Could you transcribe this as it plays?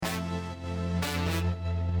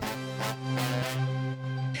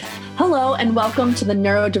Hello, and welcome to the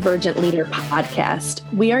Neurodivergent Leader podcast.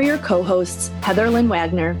 We are your co-hosts, Heather Lynn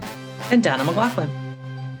Wagner and Donna McLaughlin.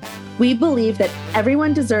 We believe that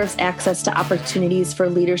everyone deserves access to opportunities for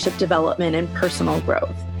leadership development and personal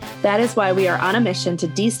growth. That is why we are on a mission to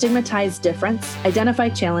destigmatize difference, identify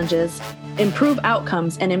challenges, improve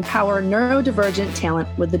outcomes, and empower neurodivergent talent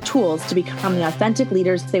with the tools to become the authentic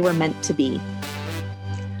leaders they were meant to be.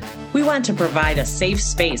 We want to provide a safe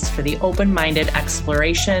space for the open-minded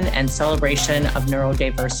exploration and celebration of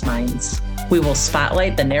neurodiverse minds. We will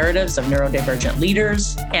spotlight the narratives of neurodivergent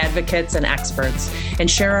leaders, advocates, and experts, and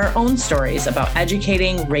share our own stories about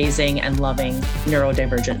educating, raising, and loving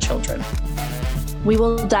neurodivergent children. We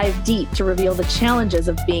will dive deep to reveal the challenges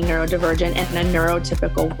of being neurodivergent in a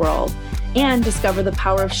neurotypical world and discover the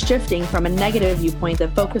power of shifting from a negative viewpoint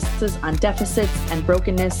that focuses on deficits and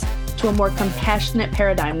brokenness to a more compassionate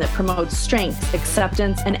paradigm that promotes strength,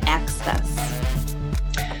 acceptance, and access.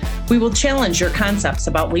 We will challenge your concepts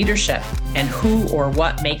about leadership and who or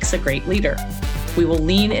what makes a great leader. We will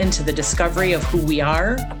lean into the discovery of who we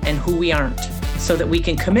are and who we aren't, so that we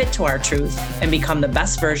can commit to our truth and become the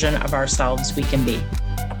best version of ourselves we can be.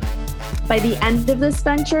 By the end of this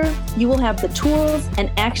venture, you will have the tools and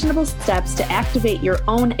actionable steps to activate your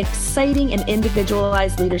own exciting and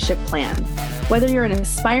individualized leadership plan. Whether you're an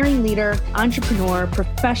aspiring leader, entrepreneur,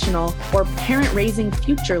 professional, or parent raising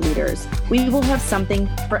future leaders, we will have something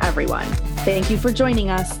for everyone. Thank you for joining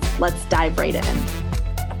us. Let's dive right in.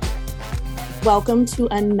 Welcome to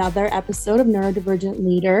another episode of Neurodivergent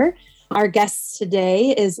Leader. Our guest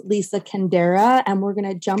today is Lisa Candera, and we're going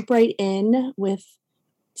to jump right in with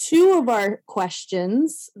two of our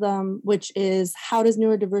questions, which is, how does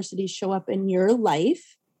neurodiversity show up in your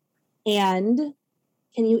life? And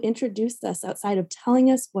can you introduce us outside of telling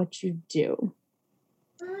us what you do?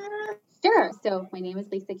 Sure. So my name is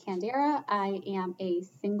Lisa Candera. I am a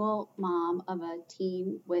single mom of a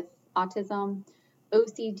teen with autism,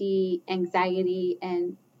 OCD, anxiety,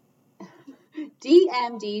 and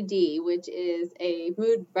DMDD, which is a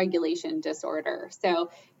mood regulation disorder. So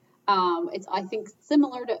it's, I think,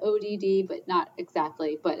 similar to ODD, but not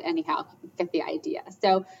exactly. But anyhow, get the idea.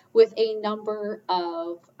 So with a number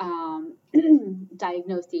of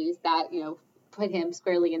diagnoses that, put him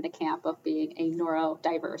squarely in the camp of being a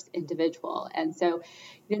neurodiverse individual. And so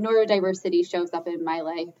neurodiversity shows up in my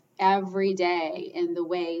life every day in the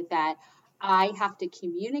way that I have to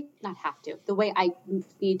the way I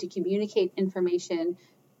need to communicate information,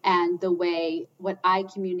 and the way what I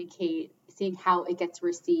communicate, seeing how it gets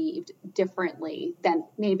received differently than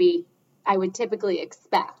maybe I would typically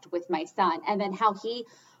expect with my son, and then how he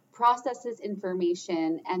processes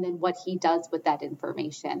information and then what he does with that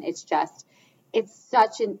information. It's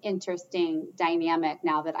such an interesting dynamic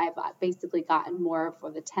now that I've basically gotten more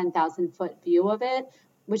of a 10,000 foot view of it,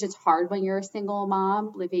 which is hard when you're a single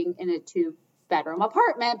mom living in a 2-bedroom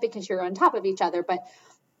apartment because you're on top of each other. But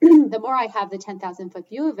the more I have the 10,000 foot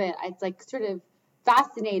view of it, it's like sort of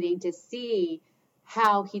fascinating to see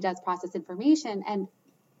how he does process information. And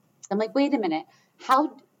I'm like, wait a minute,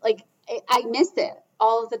 I miss it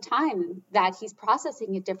all of the time that he's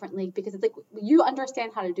processing it differently, because it's like, you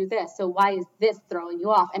understand how to do this, so why is this throwing you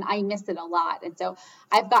off? And I miss it a lot. And so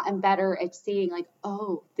I've gotten better at seeing like,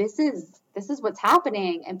 oh, this is what's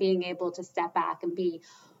happening, and being able to step back and be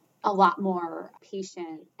a lot more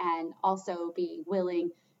patient, and also be willing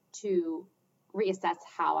to reassess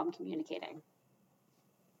how I'm communicating.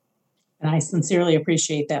 And I sincerely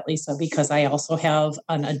appreciate that, Lisa, because I also have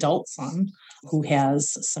an adult son who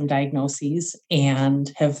has some diagnoses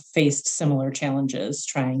and have faced similar challenges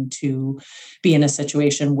trying to be in a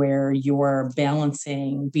situation where you're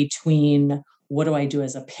balancing between what do I do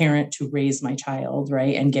as a parent to raise my child,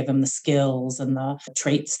 right? And give them the skills and the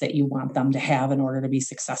traits that you want them to have in order to be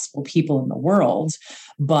successful people in the world,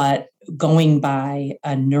 but going by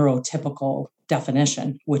a neurotypical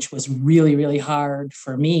definition, which was really, really hard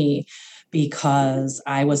for me, because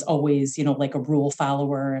I was always, like a rule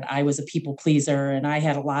follower, and I was a people pleaser, and I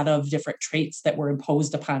had a lot of different traits that were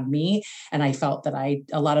imposed upon me. And I felt that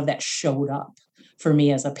a lot of that showed up for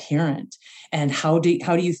me as a parent. And how do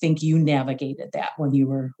you think you navigated that when you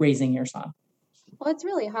were raising your son? Well, it's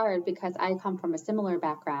really hard because I come from a similar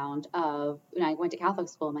background of, I went to Catholic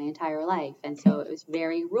school my entire life. And so it was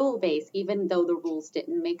very rule-based, even though the rules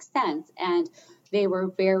didn't make sense. And they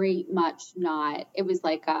were very much not, it was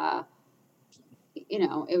like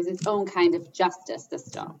it was its own kind of justice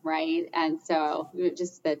system, right? And so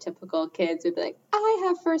just the typical kids would be like, I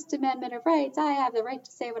have First Amendment of rights. I have the right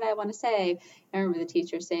to say what I want to say. I remember the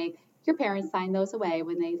teacher saying, your parents sign those away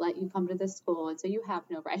when they let you come to this school, and so you have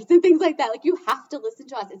no rights and things like that. Like, you have to listen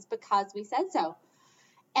to us. It's because we said so.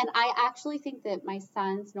 And I actually think that my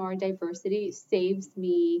son's neurodiversity saves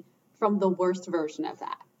me from the worst version of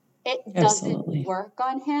that. It Absolutely. doesn't work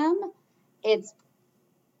on him. It's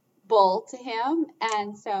bull to him.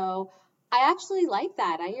 And so I actually like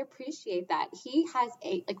that. I appreciate that. He has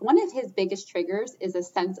one of his biggest triggers is a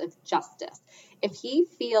sense of justice. If he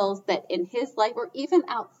feels that in his life or even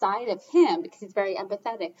outside of him, because he's very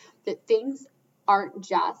empathetic, that things aren't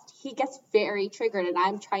just, he gets very triggered. And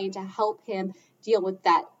I'm trying to help him deal with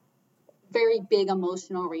that very big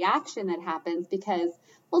emotional reaction that happens because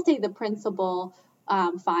we'll say the principal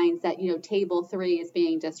finds that, table 3 is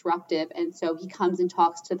being disruptive. And so he comes and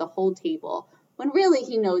talks to the whole table when really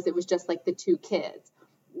he knows it was just like the 2 kids.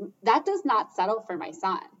 That does not settle for my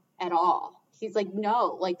son at all. He's like,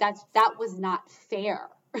 no, like that was not fair.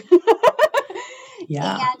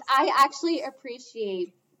 Yeah. And I actually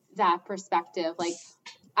appreciate that perspective. Like,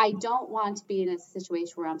 I don't want to be in a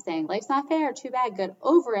situation where I'm saying life's not fair, too bad, good,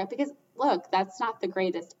 over it, because look, that's not the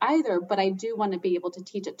greatest either, but I do want to be able to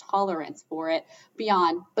teach a tolerance for it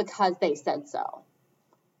beyond because they said so.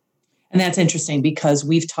 And that's interesting because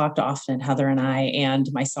we've talked often, Heather and I,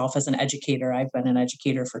 and myself as an educator. I've been an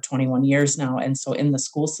educator for 21 years now. And so in the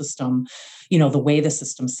school system, the way the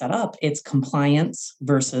system's set up, it's compliance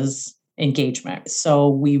versus engagement. So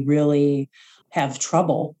we really have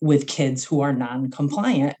trouble with kids who are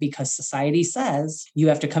non-compliant because society says you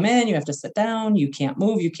have to come in, you have to sit down, you can't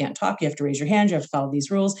move, you can't talk, you have to raise your hand, you have to follow these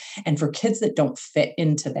rules. And for kids that don't fit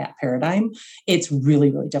into that paradigm, it's really,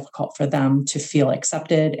 really difficult for them to feel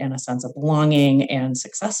accepted and a sense of belonging and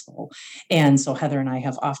successful. And so Heather and I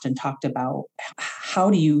have often talked about how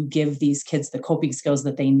do you give these kids the coping skills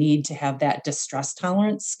that they need to have that distress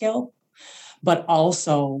tolerance skill, but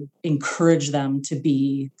also encourage them to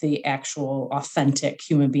be the actual authentic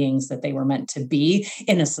human beings that they were meant to be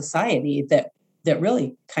in a society that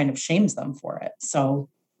really kind of shames them for it. So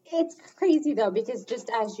it's crazy though, because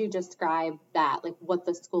just as you described that, like what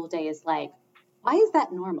the school day is like, why is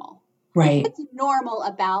that normal? Right. What's normal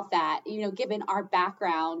about that, given our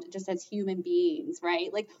background just as human beings,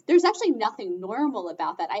 right? Like there's actually nothing normal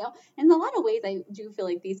about that. In a lot of ways, I do feel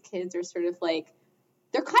like these kids are sort of like,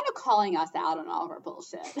 they're kind of calling us out on all of our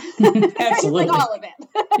bullshit. Absolutely. Like all of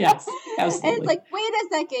it. Yes, absolutely. And it's like, wait a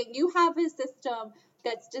second, you have a system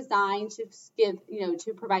that's designed to give,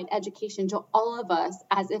 to provide education to all of us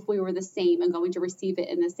as if we were the same and going to receive it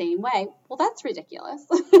in the same way. Well, that's ridiculous.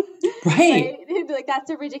 Right. Like that's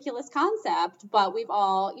a ridiculous concept, but we've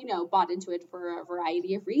all, bought into it for a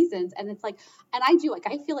variety of reasons. And it's like, and I feel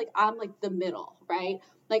like I'm like the middle, right?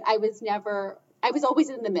 Like I was always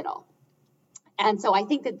in the middle. And so I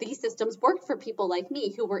think that these systems worked for people like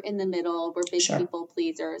me who were in the middle, were big people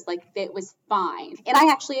pleasers. Like it was fine. And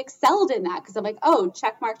I actually excelled in that because I'm like, oh,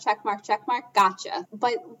 check mark, gotcha.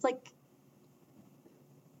 But it's like,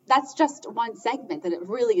 that's just one segment that it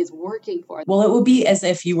really is working for. Well, it would be as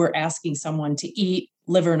if you were asking someone to eat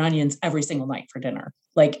liver and onions every single night for dinner.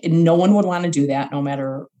 Like no one would want to do that, no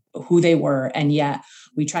matter who they were. And yet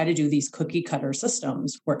we try to do these cookie cutter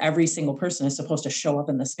systems where every single person is supposed to show up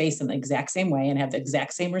in the space in the exact same way and have the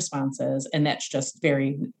exact same responses. And that's just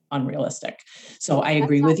very unrealistic. So I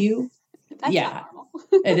agree with you. Yeah,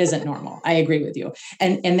 it isn't normal. I agree with you.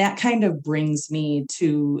 And that kind of brings me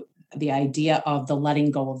to the idea of the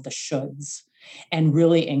letting go of the shoulds and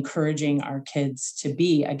really encouraging our kids to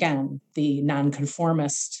be, again, the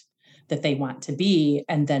nonconformist that they want to be,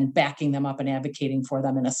 and then backing them up and advocating for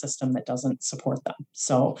them in a system that doesn't support them.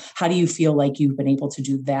 So how do you feel like you've been able to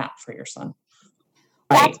do that for your son?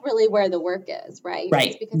 That's really where the work is, right?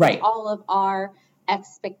 Right. It's because of all of our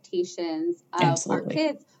expectations of our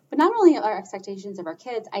kids, but not only our expectations of our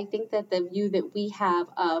kids, I think that the view that we have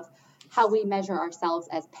of how we measure ourselves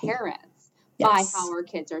as parents by how our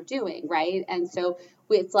kids are doing, right? And so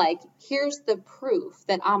it's like, here's the proof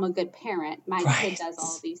that I'm a good parent. My kid does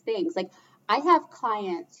all these things. Like I have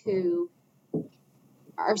clients who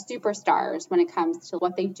are superstars when it comes to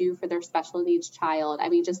what they do for their special needs child. I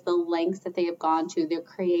mean, just the lengths that they have gone to, their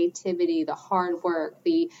creativity, the hard work,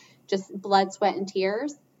 the just blood, sweat, and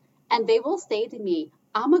tears. And they will say to me,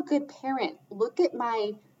 I'm a good parent. Look at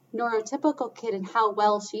my neurotypical kid and how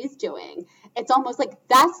well she's doing. It's almost like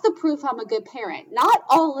that's the proof I'm a good parent, not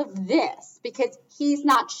all of this, because he's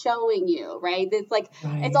not showing you, right? It's like,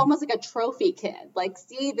 it's almost like a trophy kid. Like,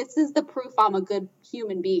 see, this is the proof I'm a good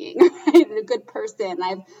human being, right? A good person.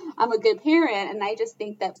 I'm a good parent. And I just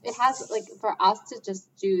think that it has, like, for us to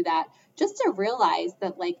just do that, just to realize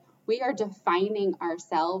that, like, we are defining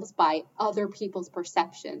ourselves by other people's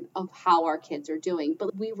perception of how our kids are doing,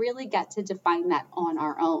 but we really get to define that on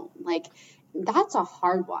our own. Like, that's a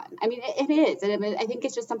hard one. I mean, it is. And I think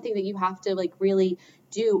it's just something that you have to like really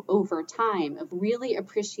do over time, of really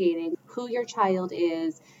appreciating who your child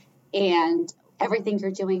is and everything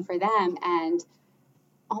you're doing for them, and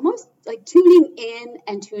almost like tuning in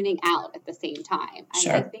and tuning out at the same time.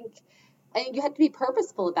 Sure. I think you have to be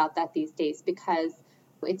purposeful about that these days, because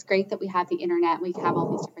it's great that we have the internet and we have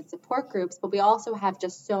all these different support groups, but we also have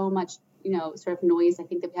just so much, sort of noise. I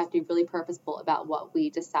think that we have to be really purposeful about what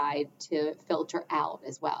we decide to filter out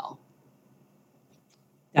as well.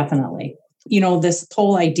 Definitely. This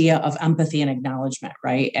whole idea of empathy and acknowledgement,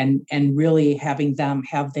 right? And really having them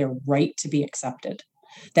have their right to be accepted.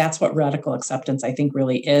 That's what radical acceptance, I think,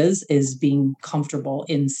 really is being comfortable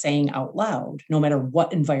in saying out loud, no matter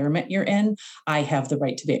what environment you're in, I have the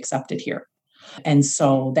right to be accepted here. And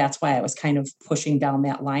so that's why I was kind of pushing down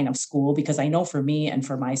that line of school, because I know for me and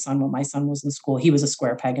for my son, when my son was in school, he was a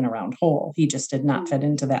square peg in a round hole. He just did not fit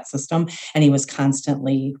into that system. And he was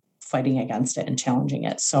constantly fighting against it and challenging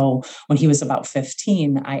it. So when he was about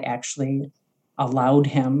 15, I actually allowed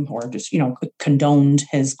him, or just, condoned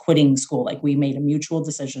his quitting school. Like, we made a mutual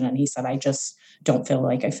decision, and he said, I just don't feel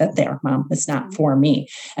like I fit there, Mom. It's not for me.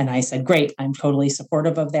 And I said, great, I'm totally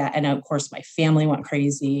supportive of that. And of course, my family went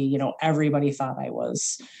crazy. Everybody thought I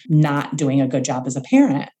was not doing a good job as a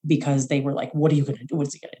parent, because they were like, what are you going to do?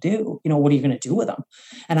 What's he going to do? What are you going to do with him?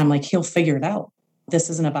 And I'm like, he'll figure it out. This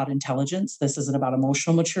isn't about intelligence. This isn't about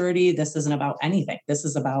emotional maturity. This isn't about anything. This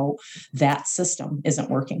is about that system isn't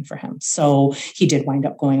working for him. So he did wind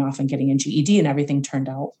up going off and getting a GED, and everything turned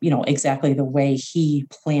out, exactly the way he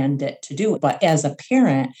planned it to do. But as a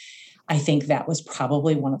parent, I think that was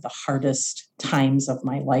probably one of the hardest times of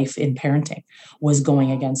my life in parenting, was going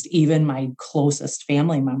against even my closest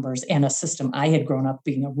family members and a system I had grown up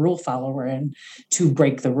being a rule follower in, to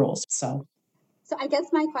break the rules. So I guess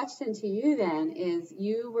my question to you then is,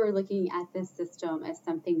 you were looking at this system as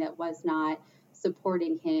something that was not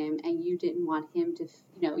supporting him, and you didn't want him to,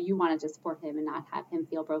 you wanted to support him and not have him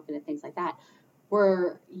feel broken and things like that.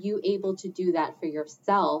 Were you able to do that for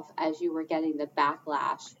yourself as you were getting the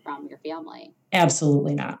backlash from your family?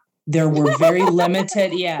 Absolutely not. There were very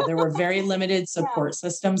limited support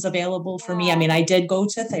systems available for me. I mean, I did go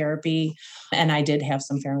to therapy, and I did have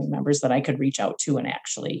some family members that I could reach out to and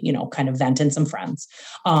actually, kind of vent, and some friends.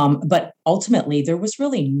 But ultimately, there was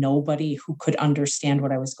really nobody who could understand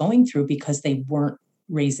what I was going through, because they weren't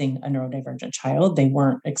raising a neurodivergent child. They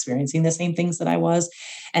weren't experiencing the same things that I was.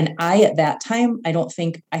 And at that time, I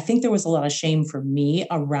think there was a lot of shame for me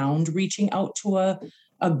around reaching out to a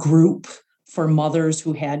group for mothers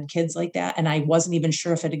who had kids like that. And I wasn't even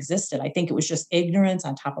sure if it existed. I think it was just ignorance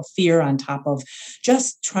on top of fear, on top of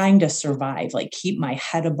just trying to survive, like keep my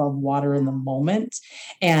head above water in the moment.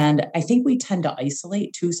 And I think we tend to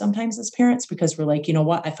isolate too sometimes as parents, because we're like, you know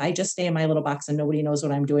what, if I just stay in my little box and nobody knows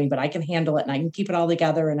what I'm doing, but I can handle it and I can keep it all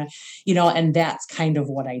together. And, and that's kind of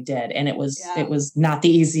what I did. And it was not the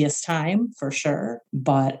easiest time, for sure.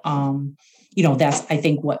 But, that's, I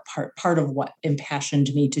think, what part of what impassioned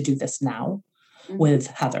me to do this now with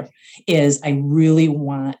Heather is I really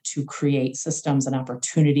want to create systems and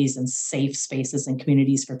opportunities and safe spaces and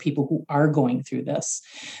communities for people who are going through this,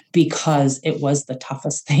 because it was the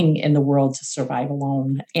toughest thing in the world to survive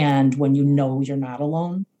alone. And when you're not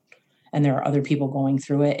alone and there are other people going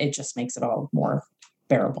through it, it just makes it all more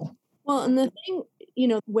bearable. Well, and the thing,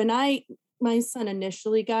 when my son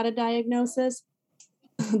initially got a diagnosis,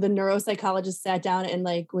 the neuropsychologist sat down and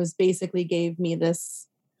was basically gave me this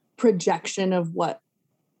projection of what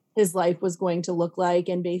his life was going to look like,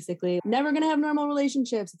 and basically never going to have normal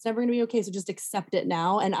relationships. It's never going to be okay. So just accept it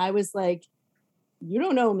now. And I was like, you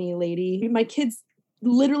don't know me, lady. My kid's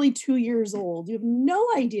literally 2 years old. You have no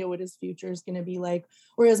idea what his future is going to be like.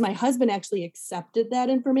 Whereas my husband actually accepted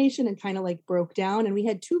that information and kind of broke down. And we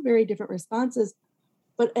had two very different responses.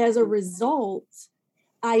 But as a result,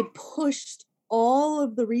 I pushed all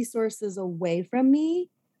of the resources away from me,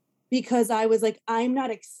 because I was like, I'm not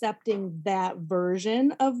accepting that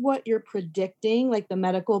version of what you're predicting, like the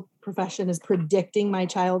medical profession is predicting my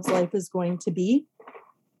child's life is going to be.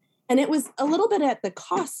 And it was a little bit at the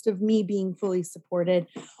cost of me being fully supported,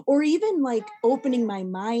 or even opening my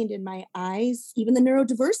mind and my eyes, even the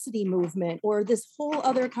neurodiversity movement, or this whole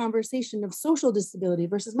other conversation of social disability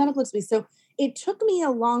versus medical disability. So it took me a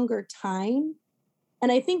longer time.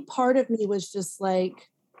 And I think part of me was just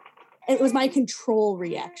it was my control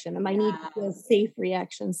reaction and my need to feel safe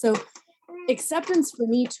reaction. So acceptance for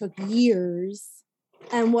me took years.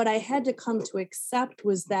 And what I had to come to accept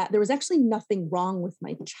was that there was actually nothing wrong with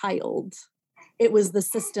my child. It was the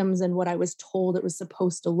systems and what I was told it was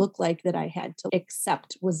supposed to look like that I had to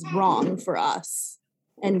accept was wrong for us.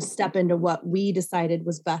 and step into what we decided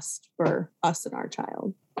was best for us and our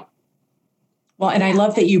child. Well, and I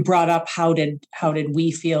love that you brought up how did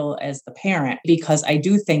we feel as the parent, because I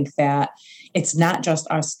do think that it's not just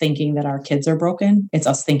us thinking that our kids are broken. It's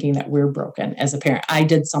us thinking that we're broken as a parent. I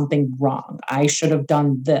did something wrong. I should have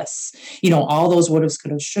done this. All those wouldas,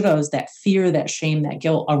 couldas, shouldas, that fear, that shame, that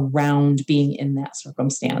guilt around being in that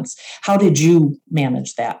circumstance. How did you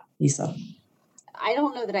manage that, Lisa? I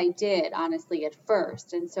don't know that I did, honestly, at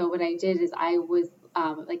first. And so what I did is I was,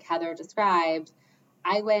 like Heather described,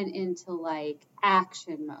 I went into like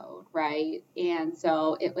action mode, right? And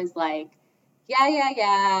so it was like,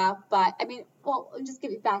 yeah. But I mean, well, just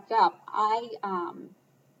get back up. I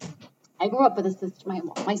grew up with a sister.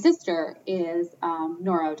 My sister is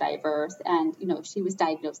neurodiverse, and if she was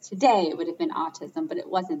diagnosed today, it would have been autism, but it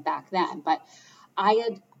wasn't back then. But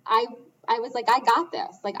I was like, I got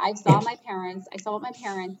this. Like I saw what my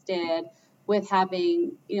parents did with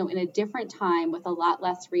having, in a different time with a lot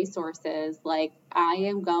less resources. Like I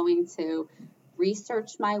am going to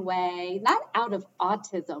research my way, not out of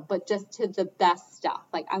autism, but just to the best stuff.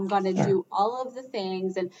 Like I'm going to do all of the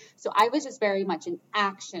things. And so I was just very much in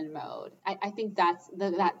action mode. I think that's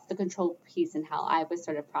the control piece and how I was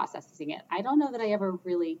sort of processing it. I don't know that I ever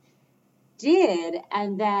really did.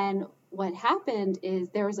 And then what happened is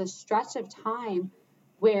there was a stretch of time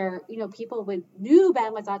where, people knew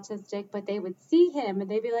Ben was autistic, but they would see him and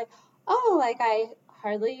they'd be like, oh, like I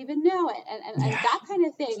hardly even know it. And that kind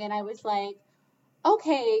of thing. And I was like,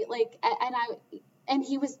 okay, like, and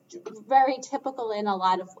he was very seemingly typical in a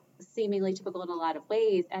lot of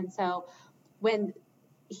ways. And so when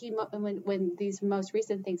these most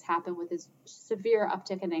recent things happened with his severe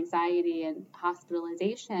uptick in anxiety and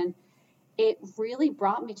hospitalization, it really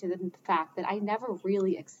brought me to the fact that I never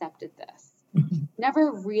really accepted this. Mm-hmm.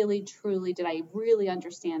 Never really, truly did I really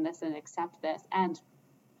understand this and accept this. And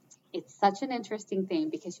it's such an interesting thing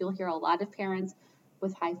because you'll hear a lot of parents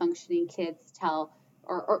with high functioning kids tell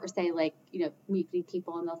or say, like, meeting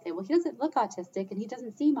people, and they'll say, well, he doesn't look autistic and he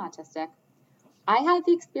doesn't seem autistic. I had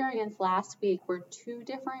the experience last week where two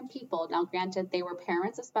different people, now granted they were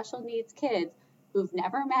parents of special needs kids who've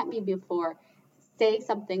never met me before, say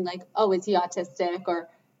something like, oh, is he autistic? Or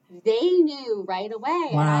they knew right away.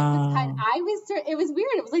 Wow. And it was weird.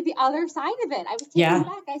 It was like the other side of it. I was taken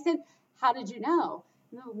back. I said, how did you know?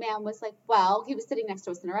 And the man was like, well, he was sitting next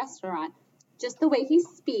to us in a restaurant. Just the way he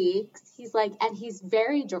speaks, he's like, and he's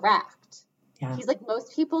very direct. Yeah. He's like,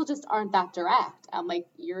 most people just aren't that direct. I'm like,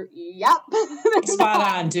 yep.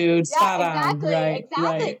 Spot on, dude. Spot exactly, on. Exactly.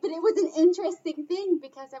 Right. But it was an interesting thing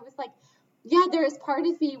because I was like, yeah, there's part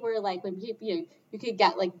of me where like when people, you could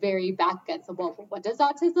get like very back and so, well, what does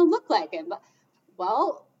autism look like? And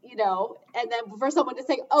well, and then for someone to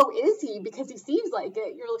say, oh, is he? Because he seems like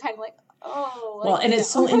it, you're kind of like, oh. Well, and it's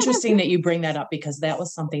so interesting that you bring that up because that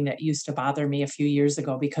was something that used to bother me a few years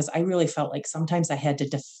ago because I really felt like sometimes I had to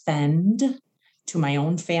defend to my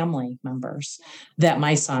own family members that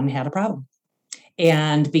my son had a problem.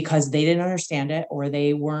 And because they didn't understand it or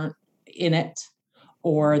they weren't in it,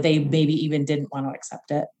 or they maybe even didn't want to accept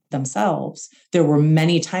it themselves. There were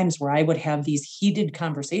many times where I would have these heated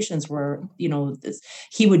conversations where,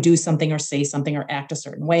 he would do something or say something or act a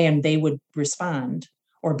certain way and they would respond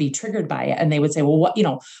or be triggered by it. And they would say, well,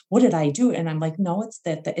 what did I do? And I'm like, no, it's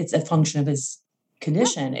that it's a function of his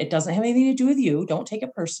condition. It doesn't have anything to do with you. Don't take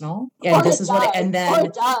it personal. And this is what, and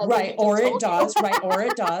then, right. Or it does,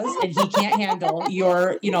 and he can't handle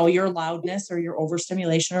your loudness or your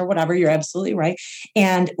overstimulation or whatever. You're absolutely right.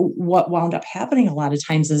 And what wound up happening a lot of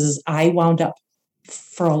times is I wound up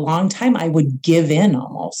for a long time, I would give in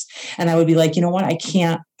almost. And I would be like, you know what?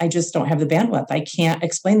 I just don't have the bandwidth. I can't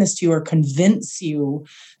explain this to you or convince you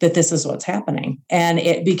that this is what's happening. And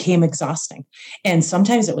it became exhausting. And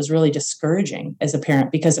sometimes it was really discouraging as a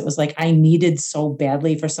parent because it was like, I needed so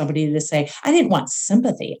badly for somebody to say, I didn't want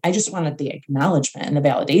sympathy. I just wanted the acknowledgement and the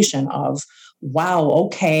validation of, wow,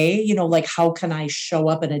 okay, like how can I show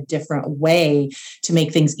up in a different way to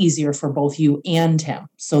make things easier for both you and him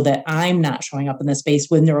so that I'm not showing up in this space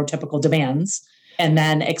with neurotypical demands and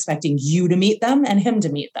then expecting you to meet them and him to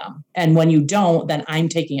meet them. And when you don't, then I'm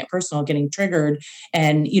taking it personal, getting triggered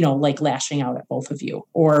and, like lashing out at both of you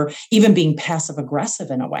or even being passive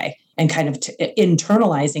aggressive in a way and kind of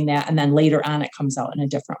internalizing that. And then later on, it comes out in a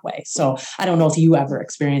different way. So I don't know if you ever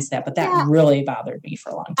experienced that, but that really bothered me for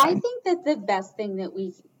a long time. I think that the best thing that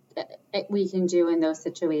we can do in those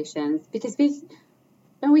situations, because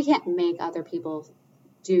we can't make other people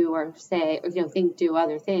do or say, or, do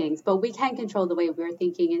other things, but we can control the way we're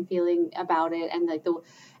thinking and feeling about it.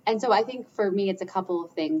 And so I think for me, it's a couple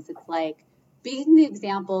of things. It's like, being the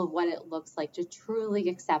example of what it looks like to truly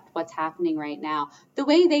accept what's happening right now. The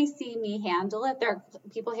way they see me handle it,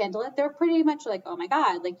 people handle it, they're pretty much like, oh my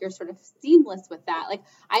God, like you're sort of seamless with that. Like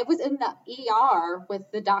I was in the ER with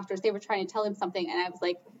the doctors, they were trying to tell him something, and I was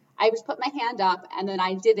like, I just put my hand up and then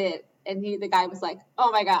I did it. And the guy was like,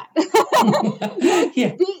 oh my God.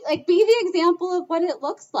 Yeah. Be the example of what it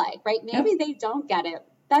looks like, right? Maybe they don't get it.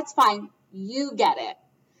 That's fine. You get it.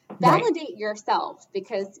 Validate yourself,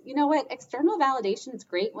 because you know what? External validation is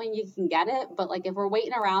great when you can get it. But like if we're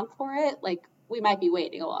waiting around for it, like we might be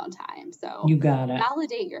waiting a long time. So you got it.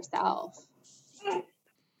 Validate yourself.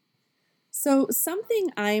 So something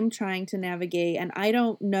I'm trying to navigate, and I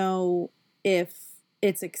don't know if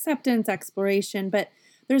it's acceptance, exploration, but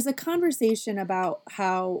there's a conversation about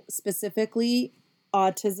how specifically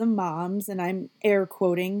autism moms, and I'm air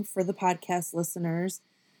quoting for the podcast listeners,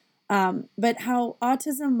 but how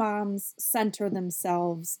autism moms center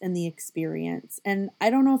themselves in the experience. And I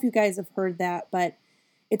don't know if you guys have heard that, but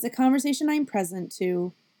it's a conversation I'm present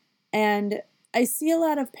to. And I see a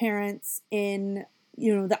lot of parents in,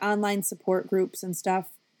 the online support groups and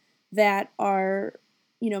stuff that are,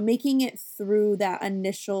 making it through that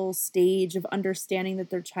initial stage of understanding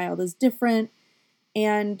that their child is different.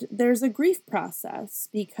 And there's a grief process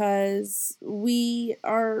because we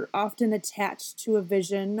are often attached to a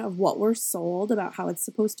vision of what we're sold about how it's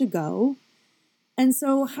supposed to go. And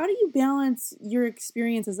so how do you balance your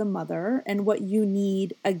experience as a mother and what you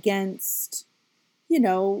need against,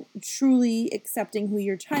 truly accepting who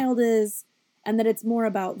your child is and that it's more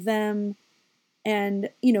about them and,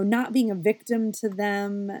 not being a victim to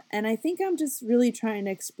them? And I think I'm just really trying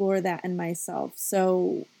to explore that in myself.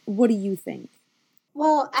 So what do you think?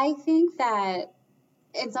 Well, I think that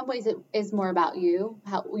in some ways it is more about you.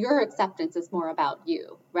 How your acceptance is more about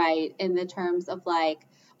you, right? In the terms of like,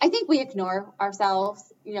 I think we ignore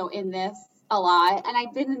ourselves, in this a lot. And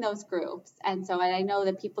I've been in those groups. And I know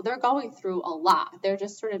that people, they're going through a lot. They're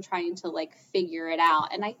just sort of trying to like figure it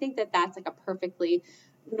out. And I think that that's like a perfectly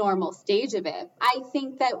normal stage of it. I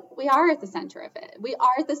think that we are at the center of it. We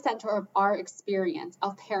are at the center of our experience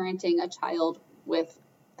of parenting a child with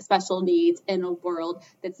special needs in a world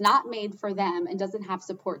that's not made for them and doesn't have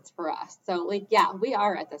supports for us. So we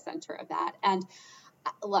are at the center of that. And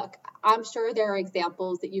look, I'm sure there are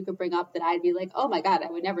examples that you could bring up that I'd be like, oh my God,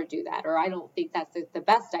 I would never do that. Or I don't think that's the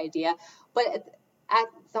best idea. But at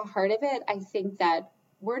the heart of it, I think that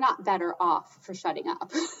we're not better off for shutting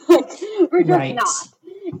up. We're just not.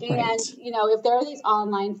 And, if there are these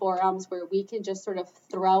online forums where we can just sort of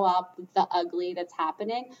throw up the ugly that's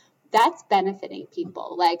happening, that's benefiting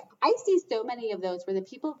people. Like I see so many of those where the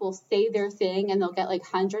people will say their thing and they'll get like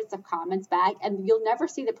hundreds of comments back and you'll never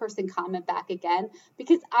see the person comment back again,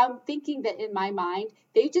 because I'm thinking that in my mind,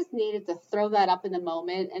 they just needed to throw that up in the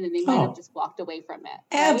moment and then they might have just walked away from it.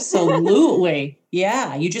 Right? Absolutely.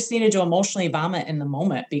 Yeah. You just needed to emotionally vomit in the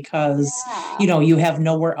moment because, you have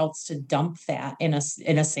nowhere else to dump that in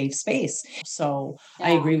a safe space. So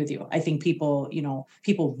I agree with you. I think people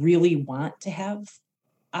really want to have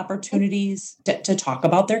opportunities to talk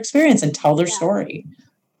about their experience and tell their story.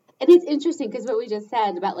 And it's interesting because what we just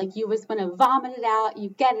said about like you was going to vomit it out, you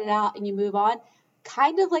get it out and you move on,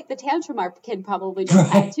 kind of like the tantrum kid probably does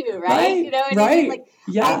that too, right? I mean? Like,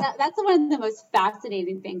 that's one of the most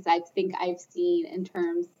fascinating things I think I've seen in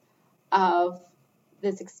terms of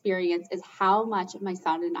this experience is how much my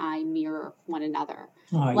son and I mirror one another.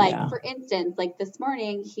 For instance, like this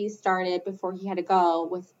morning he started, before he had to go,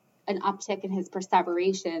 with an uptick in his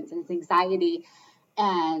perseverations and his anxiety.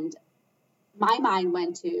 And my mind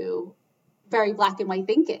went to very black and white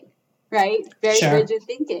thinking, right? Very rigid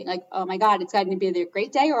thinking. Like, oh my God, it's going to be either a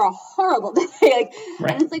great day or a horrible day.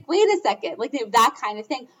 And it's like, wait a second, like that kind of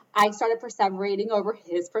thing. I started perseverating over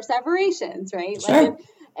his perseverations, right?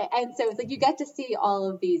 And so it's like you get to see all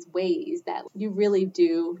of these ways that you really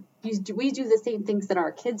do. We do the same things that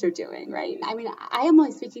our kids are doing, right? I mean, I am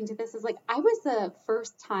only speaking to this as like I was a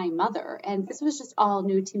first-time mother, and this was just all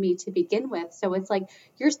new to me to begin with. So it's like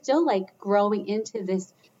you're still like growing into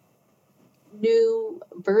this new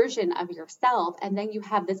version of yourself, and then you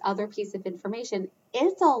have this other piece of information.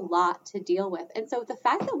 It's a lot to deal with, and so the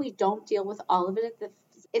fact that we don't deal with all of it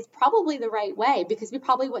is probably the right way, because we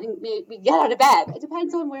probably wouldn't maybe get out of bed. It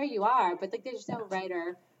depends on where you are, but like there's no right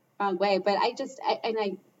or wrong way. But I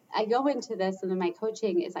go into this, and then my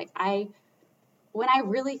coaching is like when I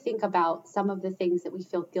really think about some of the things that we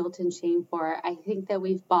feel guilt and shame for, I think that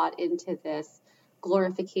we've bought into this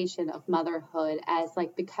glorification of motherhood as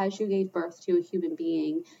like, because you gave birth to a human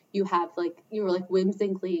being, you were like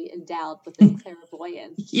whimsically endowed with this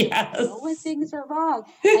clairvoyance. Yes. You know when things are wrong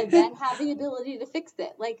and then have the ability to fix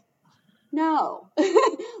it. Like, No,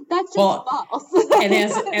 that's just Well, false. and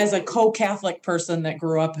as a co-Catholic person that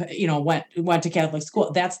grew up, went to Catholic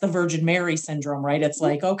school, that's the Virgin Mary syndrome, right? It's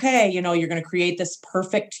like, okay, you're going to create this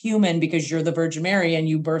perfect human because you're the Virgin Mary and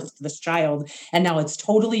you birthed this child. And now it's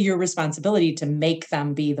totally your responsibility to make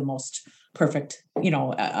them be the most perfect,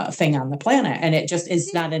 thing on the planet. And it just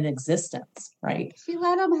is not in existence, right? She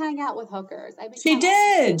let him hang out with hookers. I mean, She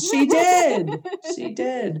did. She did. She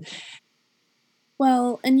did.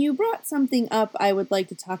 Well, and you brought something up I would like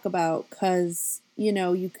to talk about because,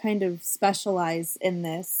 you kind of specialize in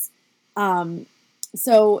this.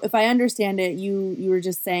 So if I understand it, you were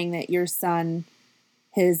just saying that your son,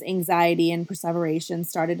 his anxiety and perseveration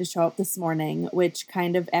started to show up this morning, which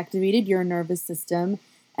kind of activated your nervous system.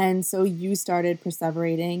 And so you started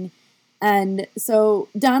perseverating. And so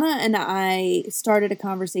Donna and I started a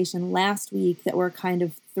conversation last week that we're kind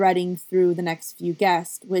of threading through the next few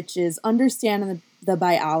guests, which is understanding the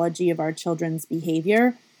biology of our children's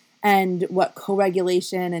behavior and what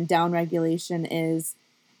co-regulation and down-regulation is.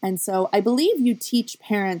 And so I believe you teach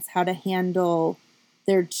parents how to handle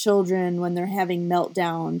their children when they're having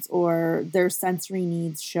meltdowns or their sensory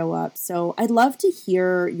needs show up. So I'd love to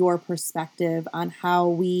hear your perspective on how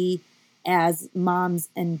we as moms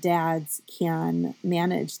and dads can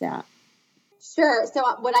manage that. Sure. So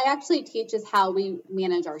what I actually teach is how we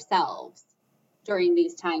manage ourselves during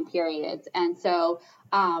these time periods. And so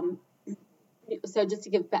just to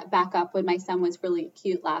give back up, when my son was really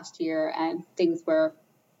acute last year and things were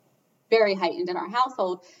very heightened in our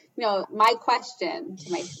household, my question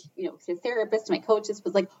to my, to therapist, to my coaches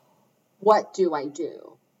was like, what do I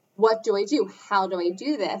do? What do I do? How do I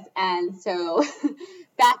do this? And so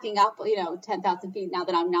backing up, 10,000 feet now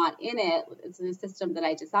that I'm not in it, it's the system that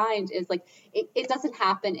I designed is like, it doesn't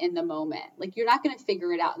happen in the moment. Like, you're not going to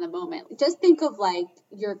figure it out in the moment. Just think of like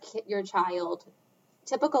your child,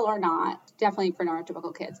 typical or not, definitely for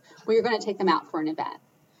neurotypical kids, where you're going to take them out for an event.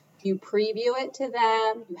 You preview it to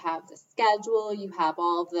them, you have the schedule, you have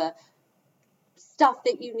all the stuff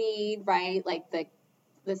that you need, right? Like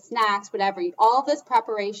the snacks, whatever, all this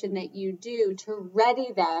preparation that you do to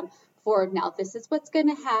ready them for, now this is what's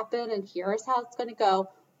going to happen and here's how it's going to go.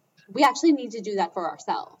 We actually need to do that for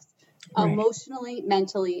ourselves, right? Emotionally,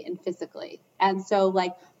 mentally, and physically. And so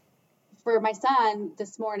like for my son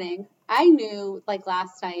this morning, I knew like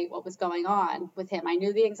last night what was going on with him. I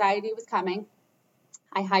knew the anxiety was coming.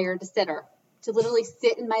 I hired a sitter to literally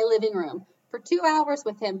sit in my living room for 2 hours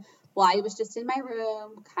with him while I was just in my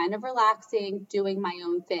room, kind of relaxing, doing my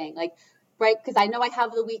own thing. Like, right? Because I know I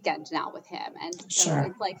have the weekend now with him. And so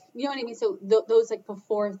It's like, you know what I mean? So those like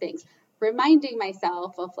before things, reminding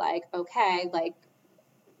myself of like, okay, like,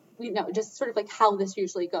 just sort of like how this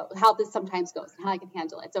usually goes, how this sometimes goes and how I can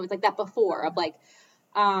handle it. So it's like that before of like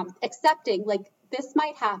accepting like, this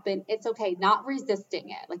might happen. It's okay. Not resisting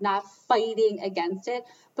it, like not fighting against it,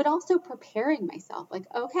 but also preparing myself. Like,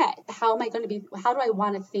 okay, how am I going to be, how do I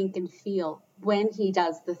want to think and feel when he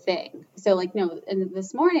does the thing? So like, and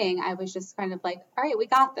this morning I was just kind of like, all right, we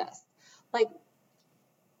got this. Like,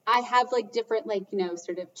 I have like different, like,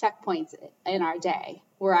 sort of checkpoints in our day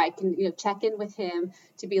where I can, check in with him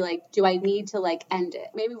to be like, do I need to like end it?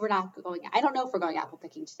 Maybe we're not going, I don't know if we're going apple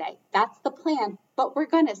picking today. That's the plan, but we're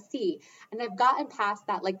going to see. And I've gotten past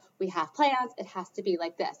that. Like, we have plans. It has to be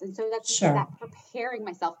like this. And so that's just that preparing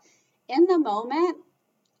myself. In the moment,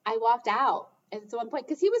 I walked out. And so one point,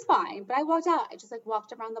 because he was fine, but I walked out. I just like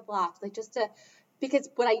walked around the block, like just to, because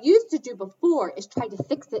what I used to do before is try to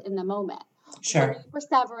fix it in the moment. When we were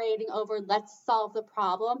perseverating over, let's solve the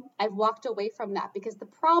problem. I've walked away from that because the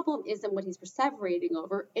problem isn't what he's perseverating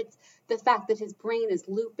over. It's the fact that his brain is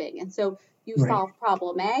looping. And so you solve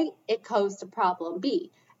problem A, it goes to problem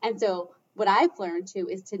B. And so what I've learned too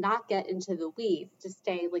is to not get into the weeds, to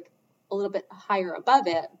stay like a little bit higher above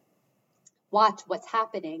it, watch what's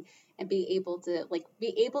happening and be able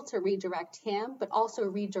to redirect him, but also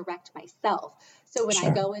redirect myself. So when I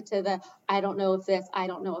go into the, I don't know if this, I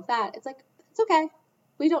don't know if that, it's like, it's okay.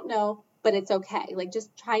 We don't know, but it's okay. Like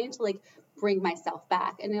just trying to like bring myself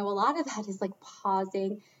back. And a lot of that is like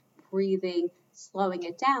pausing, breathing, slowing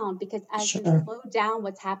it down, because as you slow down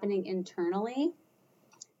what's happening internally,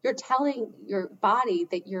 you're telling your body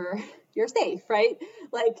that you're safe, right?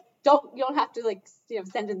 Like you don't have to like,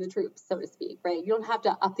 send in the troops, so to speak, right? You don't have to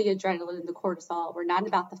up the adrenaline and the cortisol. We're not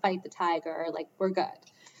about to fight the tiger. Like, we're good.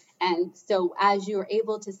 And so as you're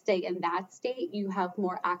able to stay in that state, you have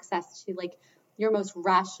more access to like your most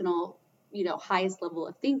rational, highest level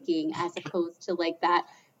of thinking, as opposed to like that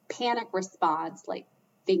panic response, like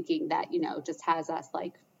thinking that, just has us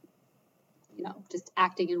like just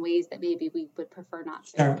acting in ways that maybe we would prefer not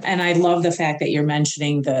to. Sure. And I love the fact that you're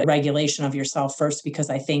mentioning the regulation of yourself first, because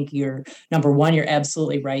I think number one, you're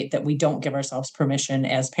absolutely right that we don't give ourselves permission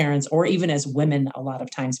as parents or even as women a lot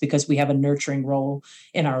of times, because we have a nurturing role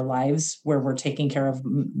in our lives where we're taking care of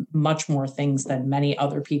much more things than many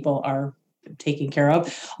other people are taking care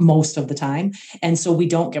of most of the time. And so we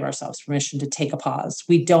don't give ourselves permission to take a pause.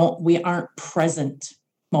 We aren't present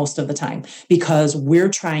most of the time because we're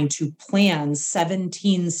trying to plan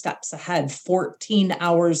 17 steps ahead, 14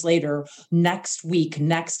 hours later, next week,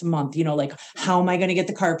 next month, like, how am I going to get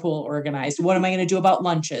the carpool organized? What am I going to do about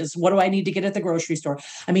lunches? What do I need to get at the grocery store?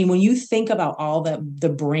 I mean, when you think about all the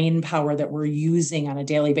brain power that we're using on a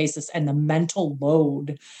daily basis and the mental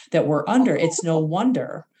load that we're under, it's no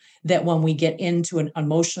wonder that when we get into an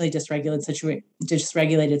emotionally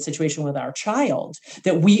dysregulated situation with our child,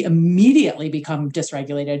 that we immediately become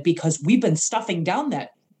dysregulated because we've been stuffing down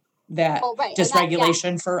that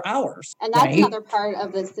dysregulation for hours. And that's another part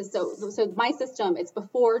of this. So my system, it's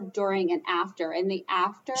before, during, and after. And the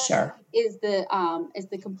after is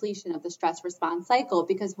the completion of the stress response cycle,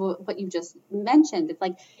 because what you just mentioned, it's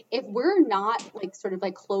like, if we're not sort of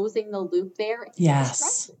closing the loop there,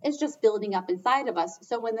 stress is just building up inside of us.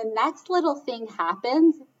 So when the next little thing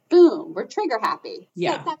happens, boom, we're trigger happy.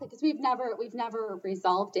 Yeah, exactly. Because we've never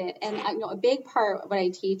resolved it. And a big part of what I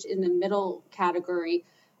teach in the middle category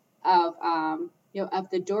of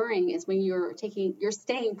the during is when you're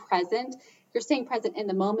staying present in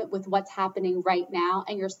the moment with what's happening right now,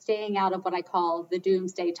 and you're staying out of what I call the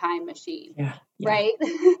doomsday time machine. Yeah. Right?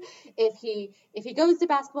 If he goes to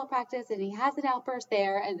basketball practice and he has an outburst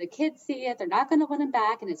there and the kids see it, they're not going to want him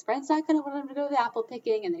back, and his friend's not going to want him to go to the apple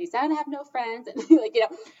picking, and then he's not going to have no friends, and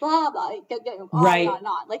blah, blah,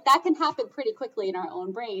 on. That can happen pretty quickly in our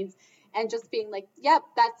own brains. And just being like, yep,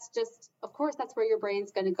 that's just, of course, that's where your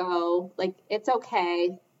brain's going to go. It's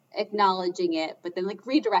okay, acknowledging it, but then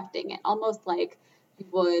redirecting it, almost like you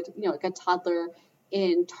would, a toddler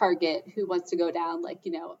in Target who wants to go down,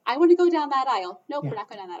 I want to go down that aisle. Nope, we're not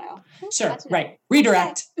going down that aisle. Nope, sure, right.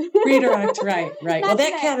 Redirect, right. Well,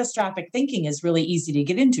 that catastrophic thinking is really easy to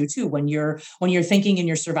get into too. When you're thinking in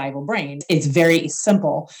your survival brain, it's very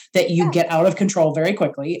simple that you get out of control very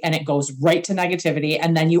quickly, and it goes right to negativity.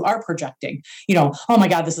 And then you are projecting, oh my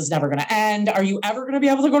God, this is never going to end. Are you ever going to be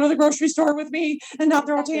able to go to the grocery store with me and not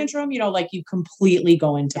throw a tantrum? You completely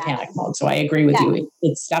go into panic mode. So I agree with you.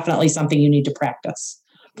 It's definitely something you need to practice.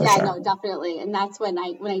 No, definitely. And that's when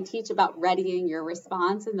I teach about readying your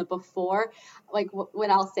response in the before, what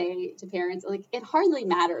I'll say to parents, it hardly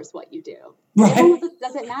matters what you do. Right. It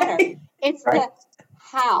doesn't matter. It's the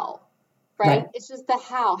how, right? It's just the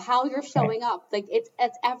how you're showing up.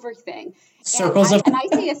 It's everything. And I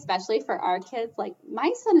say, especially for our kids,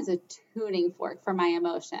 my son is a tuning fork for my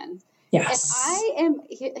emotions. Yes. If I am,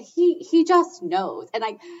 he just knows. And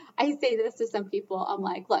I say this to some people. I'm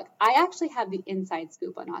like, look, I actually have the inside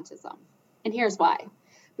scoop on autism. And here's why.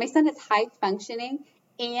 My son is high functioning,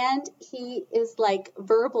 and he is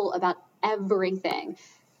verbal about everything.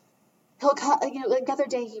 He'll call,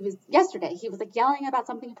 yesterday, he was yelling about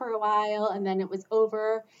something for a while, and then it was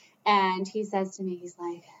over. And he says to me, he's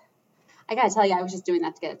like, I got to tell you, I was just doing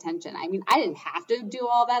that to get attention. I mean, I didn't have to do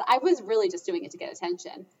all that. I was really just doing it to get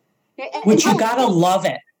attention. Which you gotta love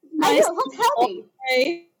it. I know, he'll tell me.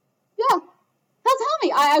 Okay. Yeah, he'll tell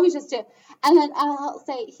me. I was just, and then I'll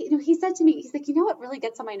say, he said to me, he's like, what really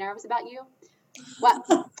gets on my nerves about you?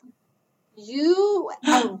 Well, you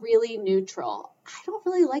are really neutral. I don't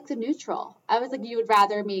really like the neutral. I was like, you would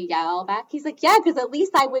rather me yell back? He's like, yeah, because at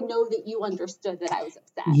least I would know that you understood that I was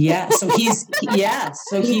upset. Yeah.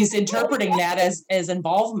 So he's interpreting that as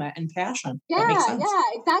involvement and passion. Yeah. Yeah,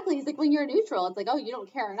 exactly. He's like, when you're neutral, it's like, oh, you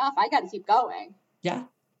don't care enough. I got to keep going. Yeah.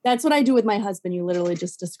 That's what I do with my husband. You literally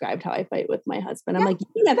just described how I fight with my husband. I'm like, you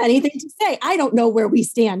don't have anything to say. I don't know where we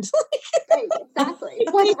stand. Right, exactly.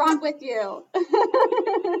 What's wrong with you?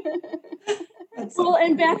 Well,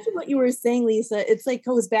 and back to what you were saying, Lisa, it's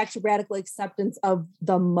goes back to radical acceptance of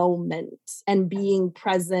the moment and being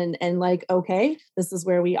present and okay, this is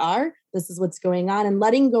where we are. This is what's going on, and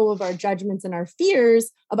letting go of our judgments and our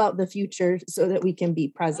fears about the future so that we can be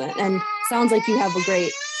present. And sounds like you have a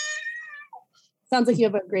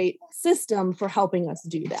great system for helping us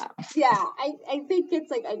do that. Yeah, I think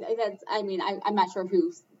it's I'm not sure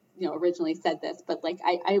who originally said this, but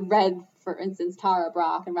I read, for instance, Tara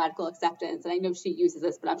Brach and Radical Acceptance, and I know she uses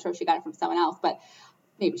this, but I'm sure she got it from someone else, but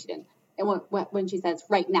maybe she didn't. And when she says,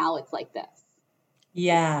 right now it's like this.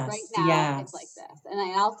 Yes. Right now it's like this. And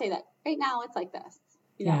I'll say that right now it's like this.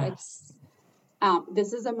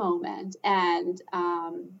 This is a moment. And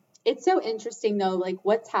It's so interesting though, like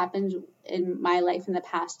what's happened in my life in the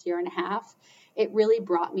past year and a half. It really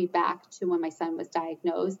brought me back to when my son was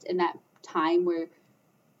diagnosed, in that time where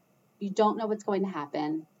you don't know what's going to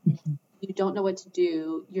happen. Mm-hmm. You don't know what to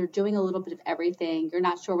do. You're doing a little bit of everything. You're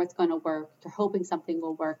not sure what's going to work. You're hoping something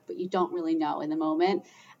will work, but you don't really know in the moment.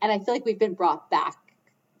 And I feel like we've been brought back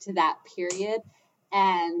to that period.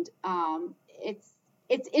 And the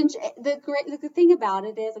thing about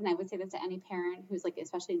it is, and I would say this to any parent who's like,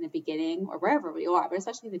 especially in the beginning or wherever we are, but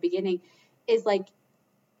especially in the beginning, is like,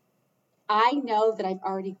 I know that I've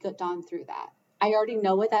already gone through that. I already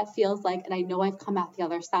know what that feels like, and I know I've come out the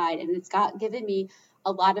other side, and it's given me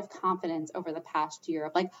a lot of confidence over the past year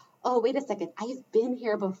of like, oh, wait a second, I've been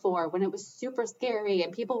here before when it was super scary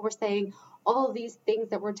and people were saying all of these things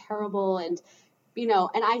that were terrible, and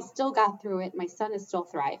and I still got through it. My son is still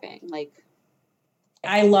thriving. Like,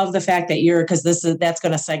 I love the fact that because that's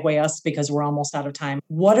going to segue us because we're almost out of time.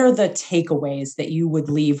 What are the takeaways that you would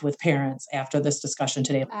leave with parents after this discussion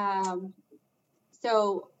today?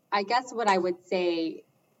 So I guess what I would say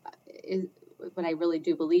is, what I really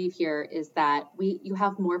do believe here is that you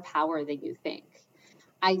have more power than you think.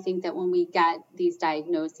 I think that when we get these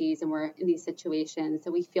diagnoses and we're in these situations,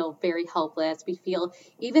 that we feel very helpless. We feel,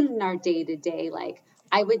 even in our day to day, like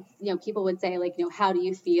people would say like, how do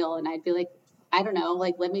you feel? And I'd be like, I don't know,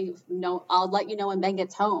 like, let me know. I'll let you know when Ben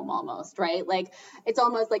gets home, almost, right? Like, it's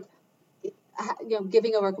almost like,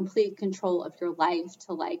 giving over complete control of your life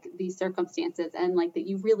to like these circumstances, and like that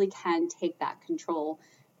you really can take that control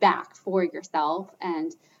back for yourself.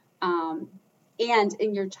 And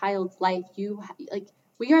in your child's life,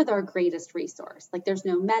 we are their greatest resource. Like, there's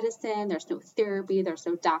no medicine, there's no therapy, there's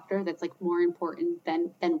no doctor that's like more important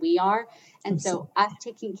than we are. And so us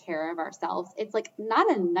taking care of ourselves, it's like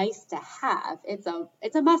not a nice to have, it's a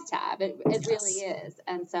must have. It really is.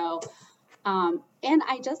 And so, and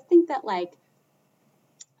I just think that like,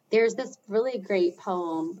 there's this really great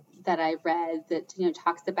poem that I read that,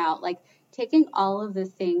 talks about like taking all of the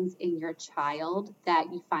things in your child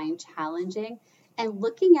that you find challenging and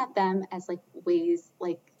looking at them as like ways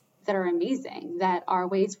like that are amazing, that are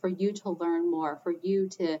ways for you to learn more, for you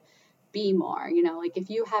to be more. Like if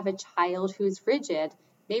you have a child who's rigid,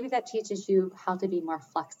 maybe that teaches you how to be more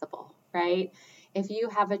flexible, right? If you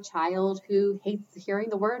have a child who hates hearing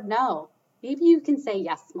the word no, maybe you can say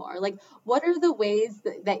yes more. Like, what are the ways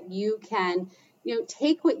that you can,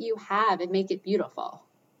 take what you have and make it beautiful?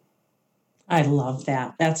 I love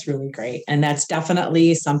that. That's really great. And that's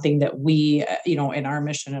definitely something that we, in our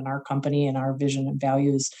mission and our company and our vision and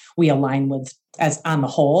values, we align with as on the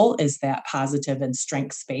whole, is that positive and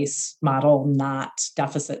strengths-based model, not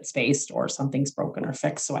deficit-based or something's broken or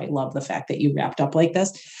fixed. So I love the fact that you wrapped up like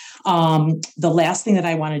this. The last thing that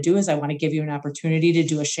I want to do is I want to give you an opportunity to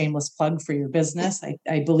do a shameless plug for your business.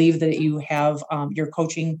 I believe that you have your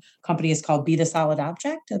coaching company is called Be the Solid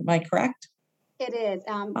Object. Am I correct? It is.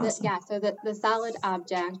 Awesome. So the Solid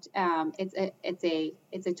Object,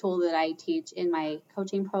 it's a tool that I teach in my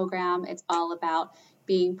coaching program. It's all about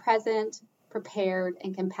being present, prepared,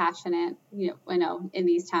 and compassionate, in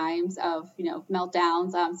these times of,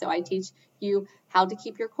 meltdowns. So I teach you how to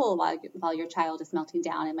keep your cool while your child is melting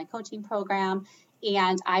down in my coaching program.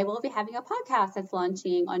 And I will be having a podcast that's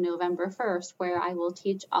launching on November 1st, where I will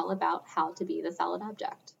teach all about how to be the solid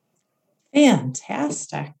object.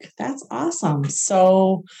 Fantastic. That's awesome.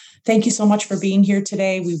 So thank you so much for being here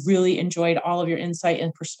today. We really enjoyed all of your insight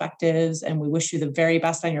and perspectives, and we wish you the very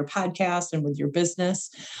best on your podcast and with your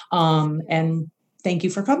business. And thank you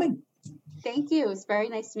for coming. Thank you. It's very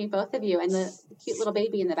nice to meet both of you and the cute little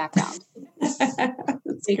baby in the background. That's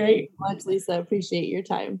Thank great. you so much, Lisa. Appreciate your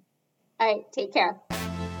time. All right. Take care.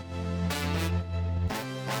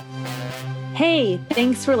 Hey,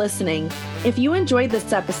 thanks for listening. If you enjoyed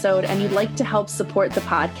this episode and you'd like to help support the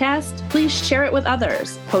podcast, please share it with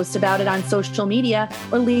others, post about it on social media,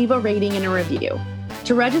 or leave a rating and a review.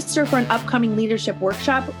 To register for an upcoming leadership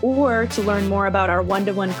workshop or to learn more about our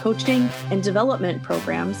one-to-one coaching and development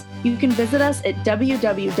programs, you can visit us at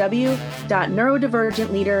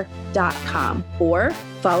www.neurodivergentleader.com or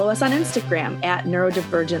follow us on Instagram at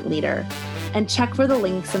neurodivergentleader and check for the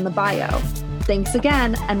links in the bio. Thanks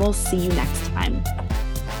again, and we'll see you next time.